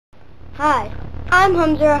Hi, I'm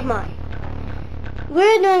Hamza Rahman.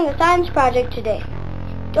 We're doing a science project today.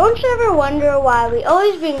 Don't you ever wonder why we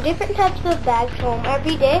always bring different types of bags home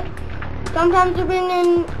every day? Sometimes you bring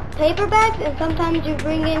in paper bags and sometimes you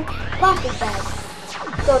bring in plastic bags.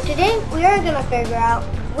 So today we are going to figure out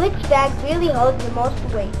which bag really holds the most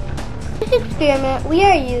weight. For this experiment we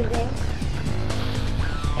are using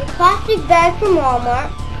a plastic bag from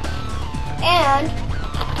Walmart and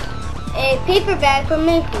a paper bag from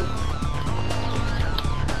Macy's.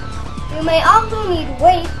 You may also need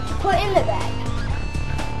weight to put in the bag.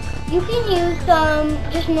 You can use some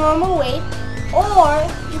just normal weight, or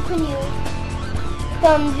you can use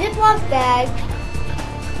some Ziploc bags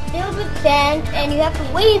filled with sand, and you have to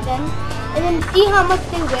weigh them and then see how much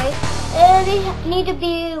they weigh. They need to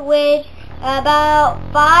be weighed about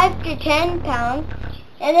 5 to 10 pounds,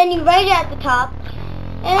 and then you write it at the top.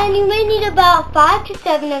 And you may need about 5 to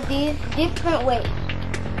 7 of these different weights.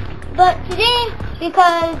 But today,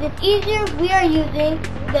 because it's easier, we are using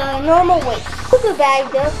the normal weight. Put the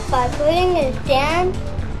bag up by putting a stand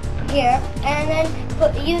here and then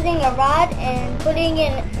using a rod and putting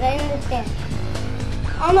it in the stand.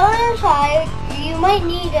 On the other side, you might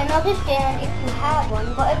need another stand if you have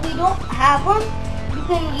one, but if you don't have one, you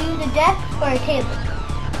can use a desk or a table.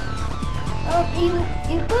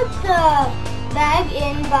 You put the bag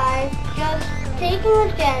in by just taking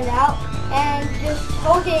the stand out and just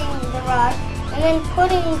holding the rod and then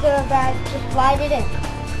putting the bag, just slide it in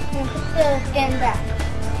and put the stand back.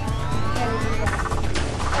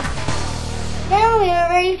 Now we are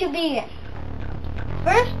ready to begin.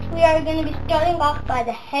 First, we are going to be starting off by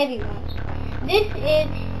the heavy ones. This is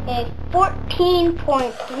a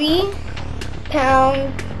 14.3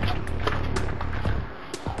 pound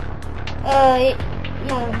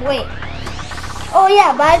weight. Oh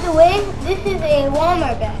yeah, by the way, this is a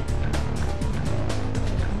Walmart bag.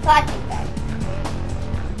 Plastic bag.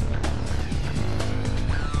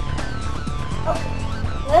 Okay,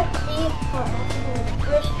 let's see what happens in the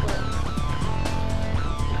first one.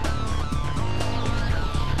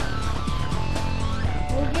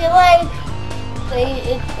 Move your legs. So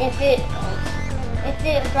if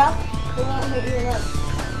it drops, it won't hurt your legs.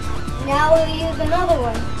 Now we'll use another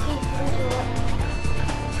one.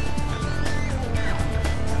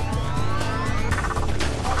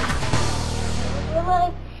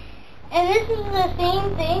 And this is the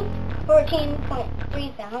same thing,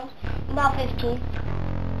 14.3 pounds, about 15.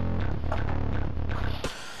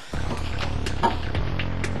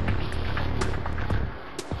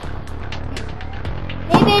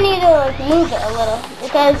 Maybe I need to move it a little,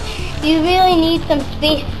 because you really need some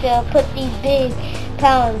space to put these big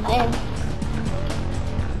pounds in.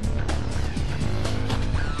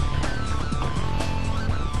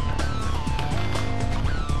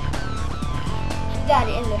 Got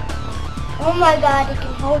it in there. Oh my god, it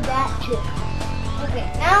can hold that too. Okay,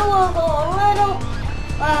 now we'll go a little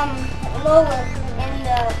lower in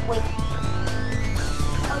the weight.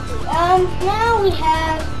 Okay, now we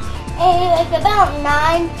have like about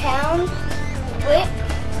 9 pounds weight.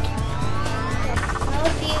 Okay, now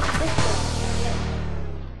let's use this one.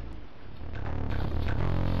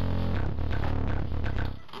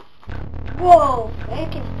 Whoa, it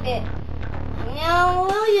can fit. Now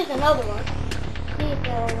we'll use another one. See if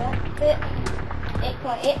that'll fit.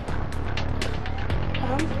 8.8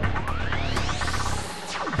 pounds.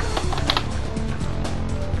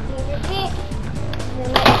 Move your feet.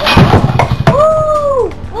 Woo!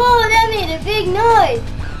 Whoa, that made a big noise.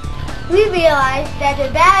 We realized that the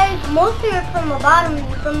bag mostly ripped from the bottom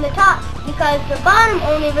from the top, because the bottom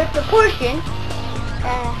only ripped a portion,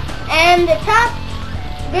 and the top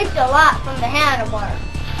ripped a lot from the handlebar.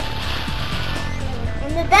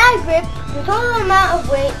 When the bag ripped, the total amount of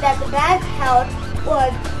weight that the bag held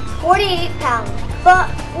was 48 pounds. But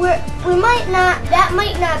that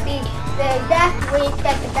might not be the exact weight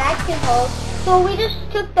that the bag can hold. So we just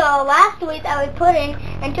took the last weight that we put in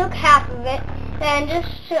and took half of it and just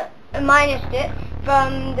minused it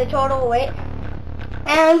from the total weight.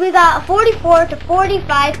 And we got 44 to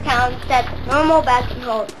 45 pounds that the normal bag can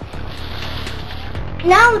hold.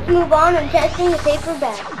 Now let's move on and testing the paper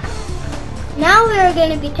bag. Now we are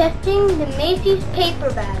going to be testing the Macy's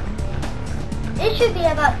paper bag. It should be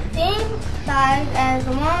about the same size as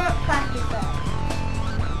the Walmart plastic bag.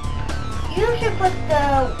 You should put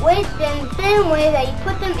the weights in the same way that you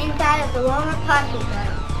put them inside of the Walmart plastic bag.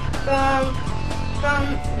 From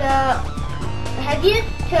the heaviest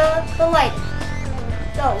to the lightest.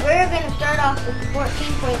 So we're going to start off with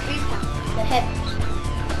 14.3 pounds, the heaviest.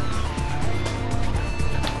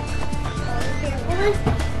 So carefully.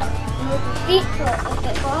 Move the feet so it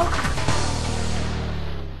doesn't fall.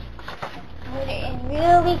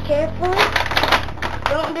 really carefully.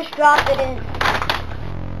 Don't just drop it in.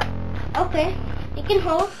 Okay, you can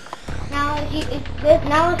hold. Now,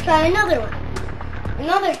 now let's try another one.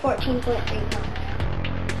 Another 14.3 pounds.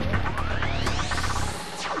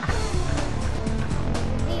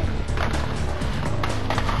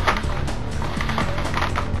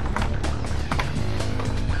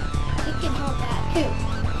 You can hold that too.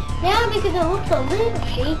 Now, because it looks a little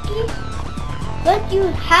shaky, let's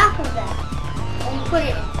use half of that and put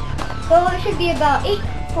it in. So it should be about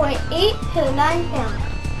 8.8 to 9 pounds.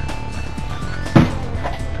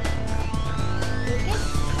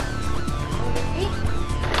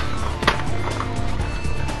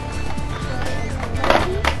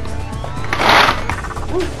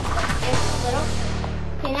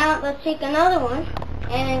 Okay, now let's take another one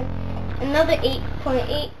and another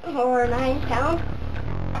 8.8 or 9 pounds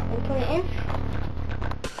and put it in.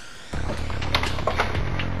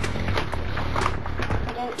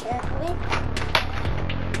 Put it in carefully.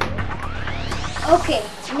 Okay,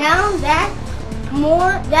 now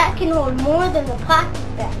that can hold more than the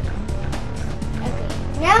plastic bag. Okay,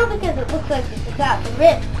 now because it looks like it's about to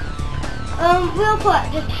rip, we'll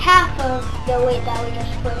put just half of the weight that we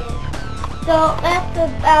just put in. So that's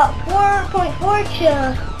about 4.4 to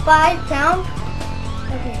 5 pounds.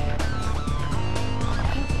 Okay.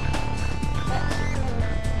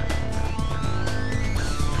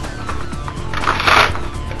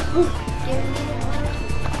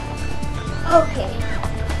 Okay.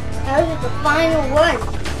 Now this is the final one.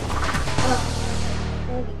 Oh,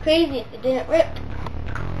 it would be crazy if it didn't rip.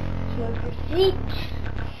 Smooth your seat.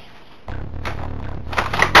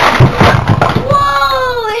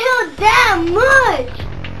 Whoa! It held that much!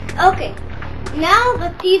 Okay, now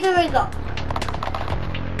let's see the result.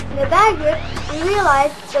 The bag ripped, we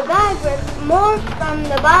realized the bag ripped more from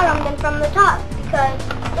the bottom than from the top, because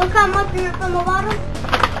look how much it ripped from the bottom,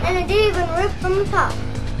 and it didn't even rip from the top.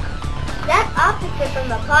 That's opposite from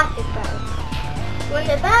the plastic bag. When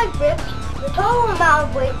the bag ripped, the total amount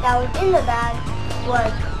of weight that was in the bag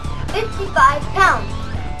was 55 pounds.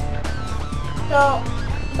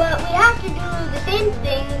 But we have to do the same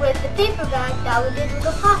thing with the paper bag that we did with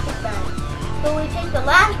the plastic bag. So we take the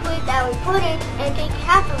last weight that we put in and take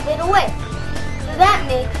half of it away. So that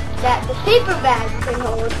makes that the paper bag can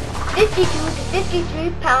hold 52 to 53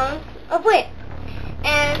 pounds of weight.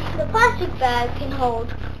 And the plastic bag can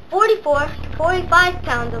hold 44 to 45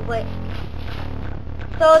 pounds of weight.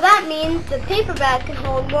 So that means the paper bag can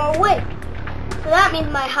hold more weight. So that means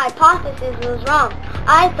my hypothesis was wrong.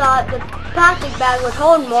 I thought the plastic bag would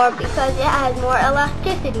hold more because it has more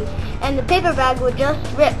elasticity and the paper bag would just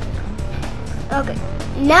rip. Okay,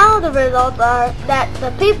 now the results are that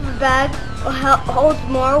the paper bag holds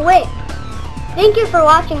more weight. Thank you for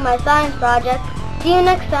watching my science project. See you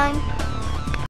next time.